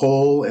at the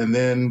pole, and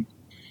then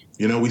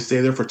we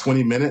stay there for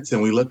 20 minutes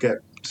and we look at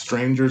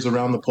strangers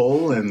around the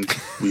pole and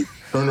we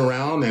turn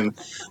around and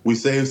we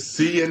say,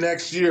 see you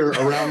next year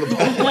around the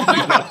pole.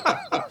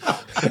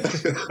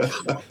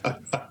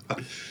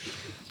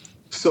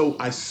 So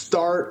I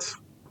start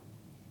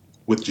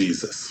with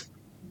Jesus.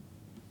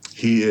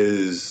 He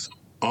is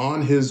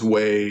on his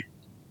way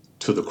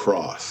to the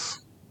cross.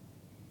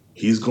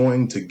 He's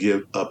going to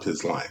give up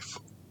his life.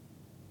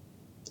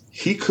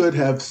 He could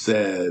have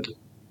said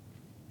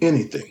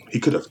anything. He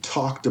could have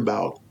talked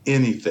about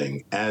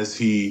anything as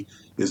he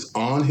is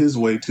on his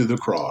way to the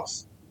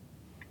cross.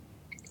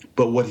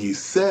 But what he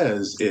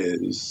says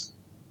is,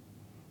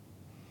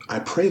 I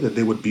pray that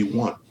they would be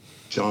one.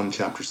 John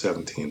chapter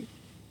 17.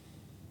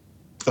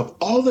 Of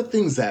all the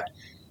things that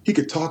he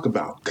could talk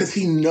about, because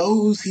he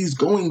knows he's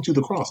going to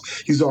the cross.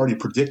 He's already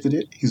predicted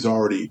it. He's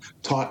already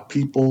taught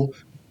people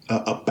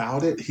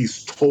about it.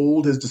 He's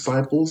told his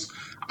disciples,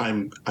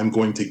 I'm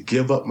going to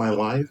give up my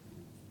life.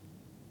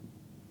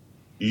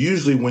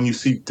 Usually when you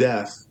see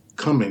death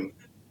coming,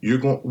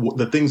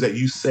 the things that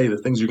you say, the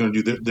things you're going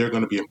to do, they're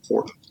going to be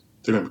important.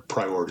 They're going to be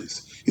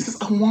priorities. He says,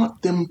 I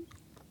want them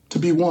to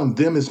be one.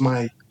 Them is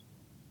my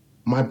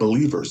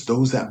believers,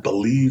 those that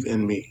believe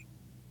in me.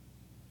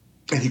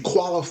 And he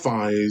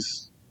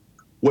qualifies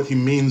what he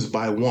means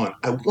by one.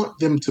 I want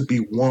them to be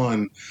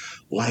one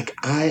like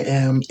I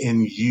am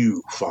in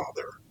you,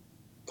 Father,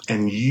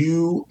 and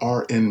you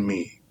are in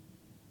me.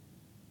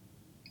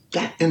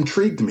 That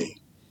intrigued me,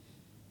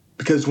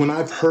 because when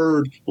I've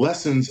heard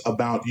lessons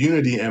about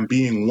unity and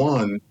being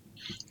one,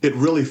 it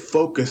really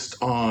focused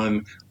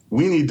on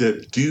we need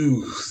to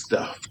do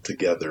stuff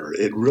together.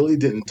 It really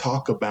didn't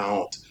talk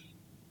about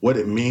what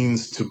it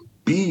means to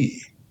be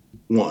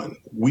one.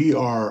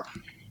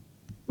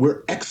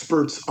 We're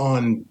experts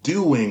on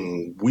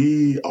doing.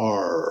 We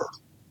are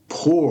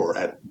poor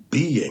at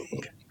being.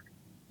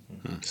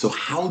 So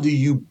how do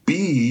you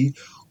be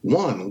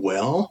one?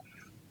 Well,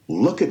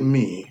 look at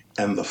me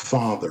and the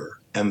Father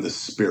and the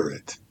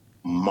Spirit.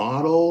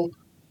 Model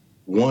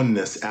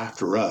oneness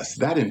after us.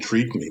 That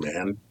intrigued me,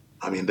 man.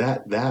 I mean,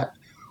 that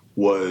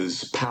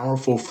was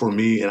powerful for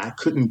me, and I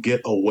couldn't get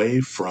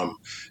away from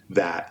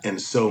that. And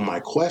so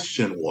my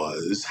question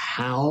was,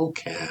 how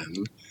can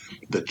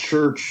the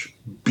church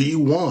be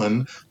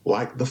one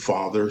like the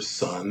Father,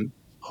 Son,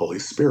 Holy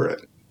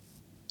Spirit?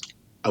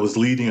 I was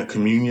leading a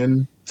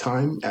communion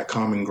time at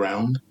Common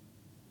Ground,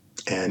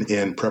 and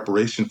in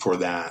preparation for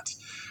that,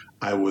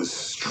 I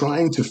was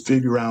trying to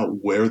figure out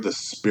where the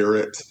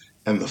Spirit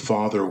and the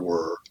Father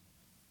were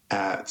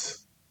at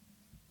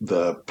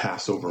the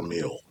Passover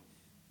meal.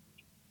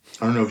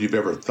 I don't know if you've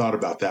ever thought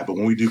about that, but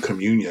when we do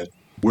communion,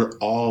 we're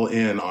all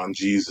in on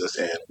Jesus,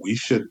 and we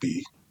should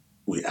be.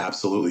 We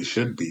absolutely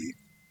should be.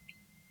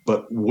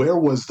 But where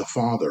was the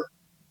Father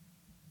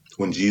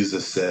when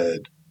Jesus said,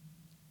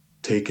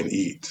 take and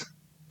eat,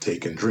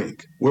 take and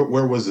drink?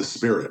 Where was the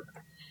Spirit?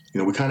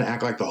 We kind of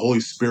act like the Holy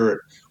Spirit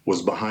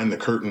was behind the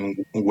curtain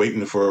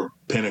waiting for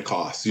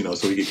Pentecost,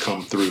 so he could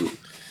come through,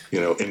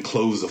 and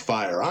close the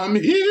fire. I'm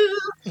here.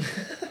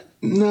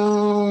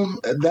 No,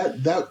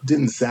 that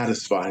didn't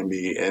satisfy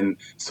me. And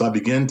so I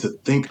began to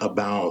think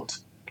about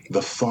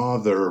the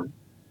Father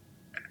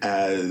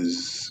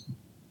as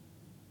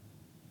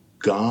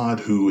God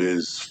who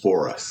is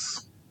for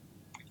us,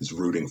 is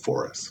rooting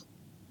for us.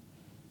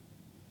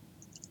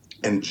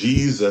 And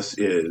Jesus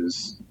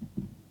is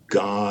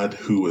God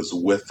who is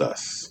with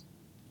us.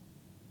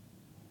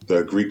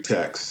 The Greek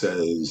text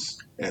says,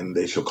 and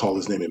they shall call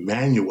his name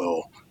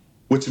Emmanuel,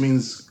 which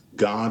means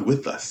God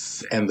with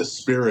us, and the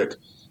Spirit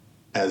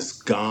as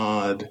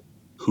God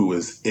who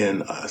is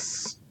in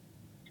us.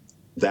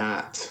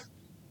 That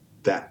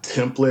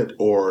template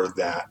or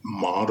that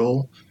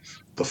model,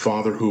 the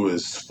Father who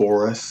is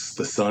for us,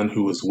 the Son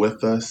who is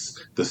with us,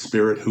 the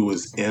Spirit who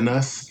is in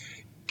us,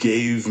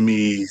 gave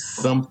me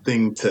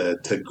something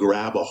to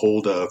grab a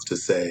hold of, to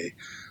say,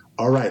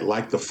 all right,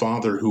 like the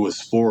Father who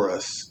is for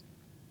us,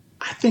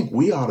 I think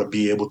we ought to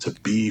be able to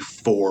be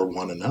for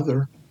one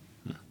another.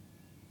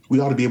 We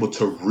ought to be able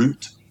to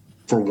root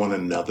for one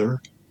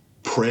another,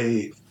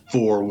 pray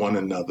for one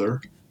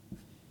another.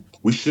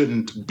 We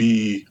shouldn't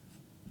be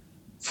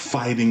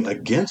fighting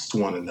against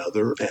one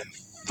another and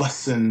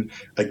fussing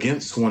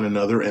against one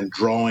another and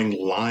drawing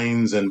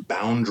lines and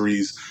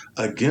boundaries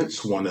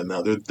against one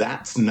another.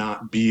 That's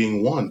not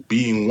being one.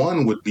 Being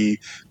one would be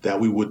that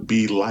we would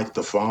be like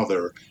the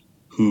Father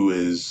who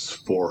is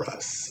for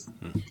us.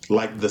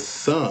 Like the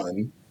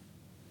Son,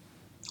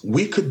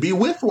 we could be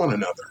with one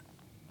another.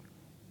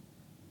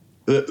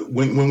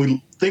 When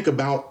we think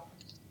about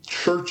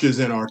churches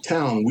in our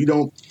town, we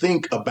don't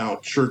think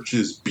about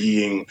churches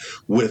being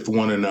with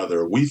one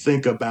another. We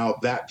think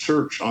about that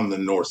church on the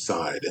north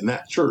side and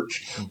that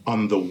church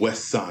on the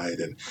west side.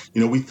 And,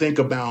 we think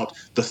about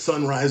the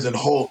Sunrise and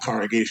Hull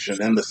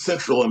congregation and the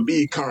Central and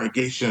B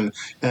congregation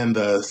and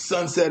the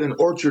Sunset and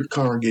Orchard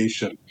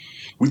congregation.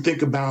 We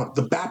think about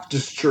the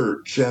Baptist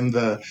church and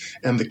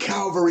the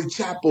Calvary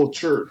Chapel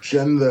church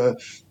and the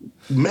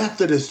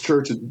Methodist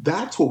church.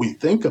 That's what we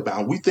think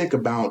about. We think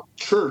about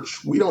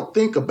church. We don't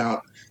think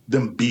about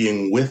them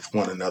being with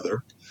one another.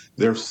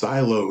 They're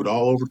siloed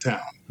all over town.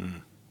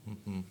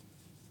 Mm-hmm.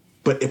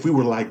 But if we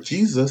were like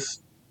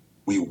Jesus,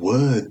 we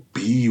would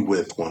be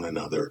with one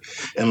another.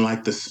 And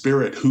like the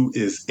Spirit who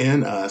is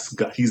in us,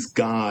 he's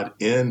God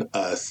in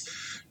us.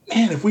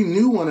 Man, if we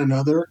knew one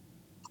another,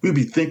 we'd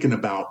be thinking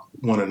about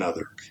one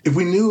another. If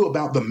we knew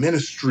about the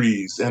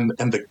ministries and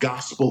the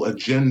gospel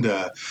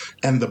agenda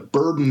and the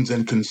burdens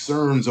and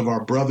concerns of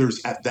our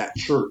brothers at that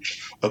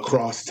church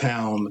across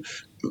town,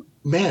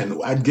 man,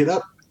 I'd get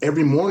up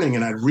every morning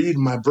and I'd read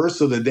my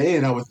verse of the day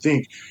and I would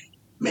think,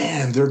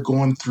 man, they're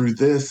going through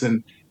this.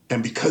 And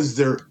because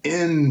they're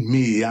in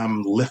me,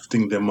 I'm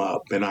lifting them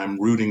up and I'm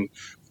rooting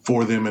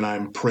for them and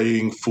I'm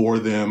praying for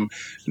them.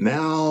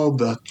 Now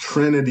the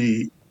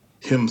Trinity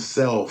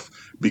himself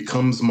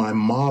becomes my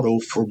model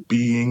for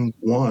being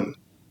one.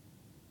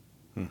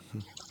 Mm-hmm.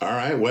 All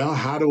right, well,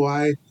 how do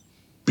I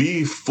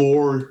be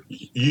for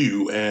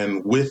you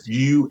and with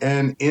you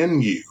and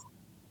in you?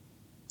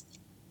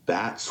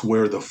 That's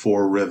where the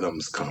 4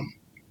 rhythms come.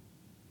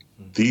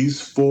 Mm-hmm. These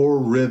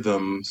 4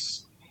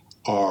 rhythms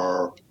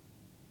are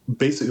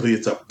basically,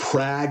 it's a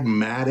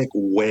pragmatic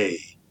way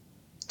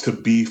to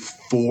be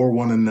for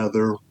one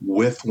another,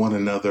 with one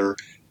another,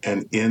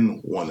 and in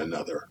one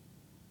another.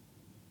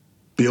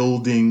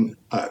 Building,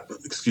 let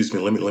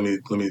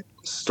me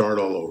start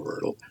all over.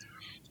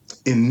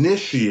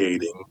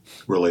 Initiating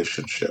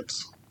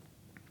relationships,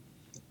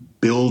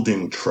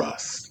 building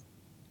trust,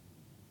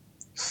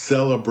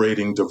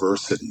 celebrating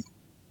diversity,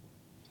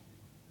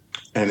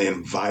 and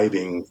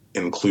inviting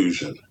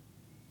inclusion.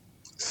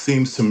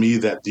 Seems to me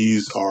that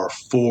these are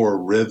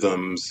 4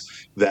 rhythms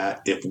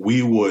that if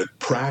we would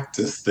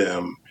practice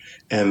them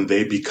and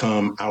they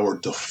become our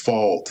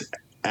default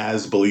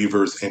as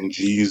believers in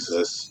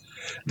Jesus,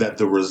 that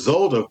the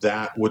result of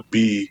that would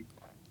be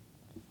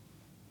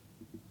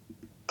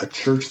a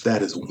church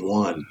that is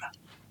one.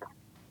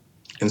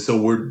 And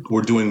so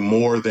we're doing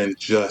more than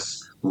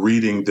just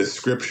reading the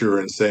scripture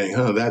and saying,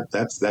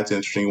 that's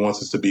interesting. He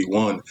wants us to be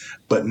one.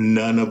 But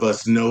none of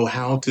us know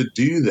how to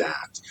do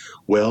that.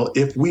 Well,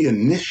 if we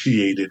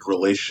initiated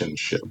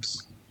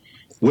relationships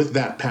with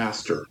that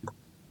pastor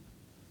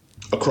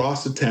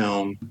across the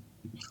town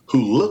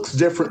who looks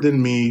different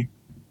than me,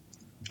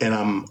 and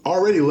I'm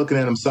already looking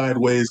at him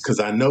sideways because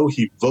I know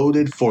he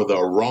voted for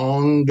the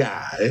wrong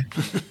guy,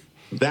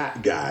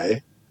 that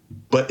guy.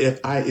 But if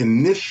I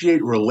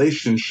initiate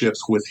relationships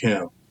with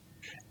him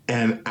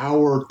and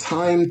our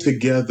time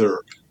together,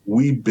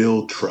 we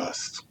build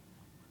trust.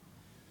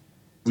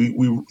 We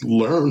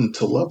learn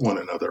to love one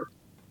another.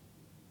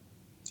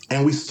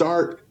 And we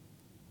start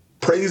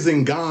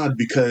praising God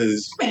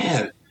because,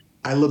 man,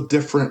 I look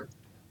different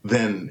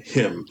than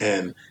him.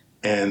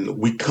 And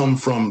we come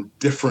from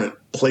different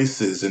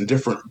places and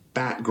different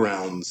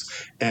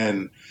backgrounds.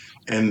 And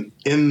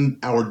in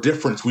our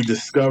difference, we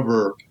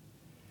discover,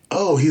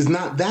 oh, he's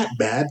not that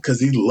bad because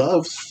he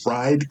loves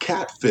fried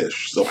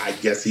catfish. So I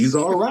guess he's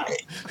all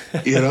right.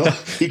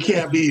 He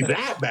can't be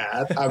that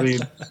bad.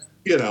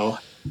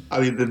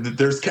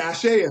 There's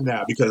cachet in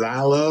that because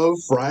I love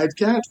fried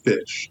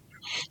catfish.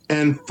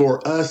 And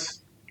for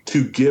us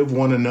to give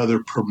one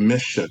another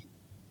permission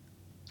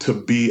to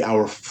be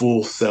our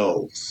full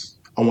selves,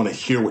 I want to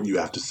hear what you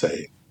have to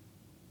say.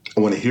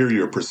 I want to hear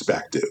your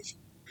perspective.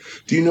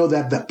 Do you know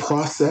that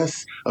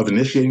process of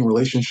initiating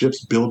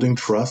relationships, building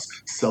trust,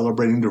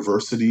 celebrating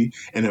diversity,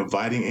 and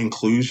inviting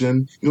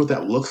inclusion, you know what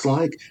that looks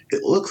like?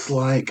 It looks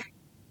like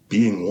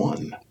being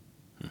one.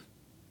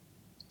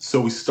 So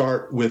we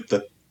start with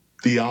the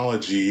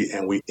theology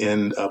and we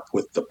end up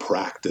with the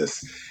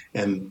practice.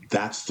 And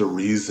that's the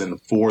reason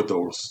for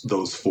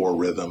those four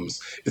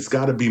rhythms. It's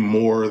got to be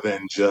more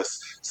than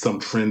just some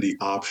trendy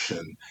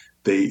option.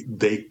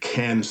 They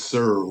can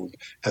serve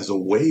as a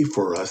way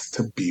for us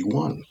to be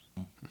one.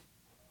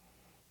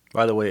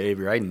 By the way,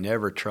 Avery, I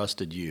never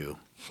trusted you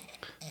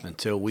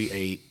until we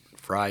ate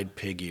fried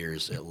pig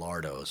ears at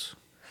Lardo's.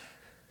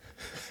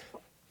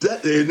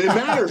 It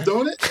matters,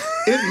 don't it?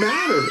 It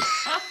matters.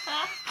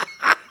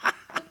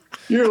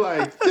 You're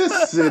like,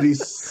 this city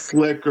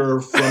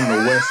slicker from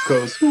the West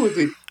Coast. Who is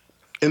he?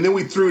 And then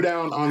we threw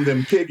down on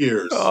them pig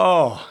ears.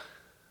 Oh,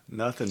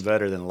 nothing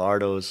better than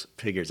Lardo's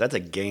pig ears. That's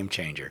a game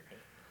changer.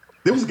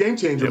 It was a game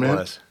changer, man. It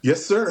was.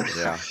 Yes, sir.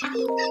 Yeah.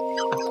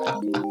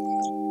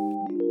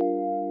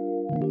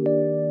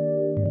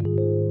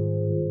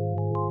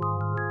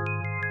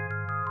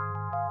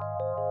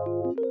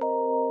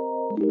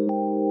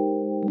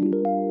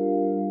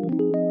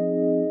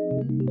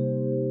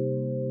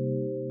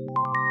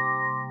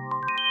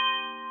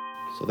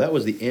 So that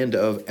was the end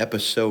of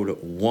episode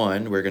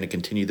 1. We're going to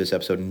continue this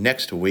episode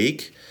next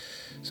week.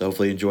 So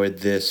hopefully you enjoyed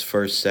this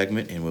first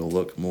segment, and we'll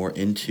look more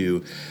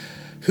into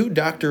who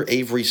Dr.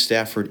 Avery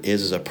Stafford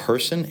is as a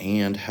person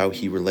and how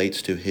he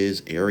relates to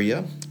his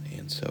area.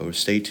 And so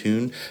stay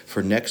tuned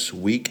for next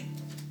week's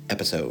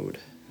episode.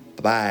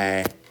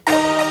 Bye-bye.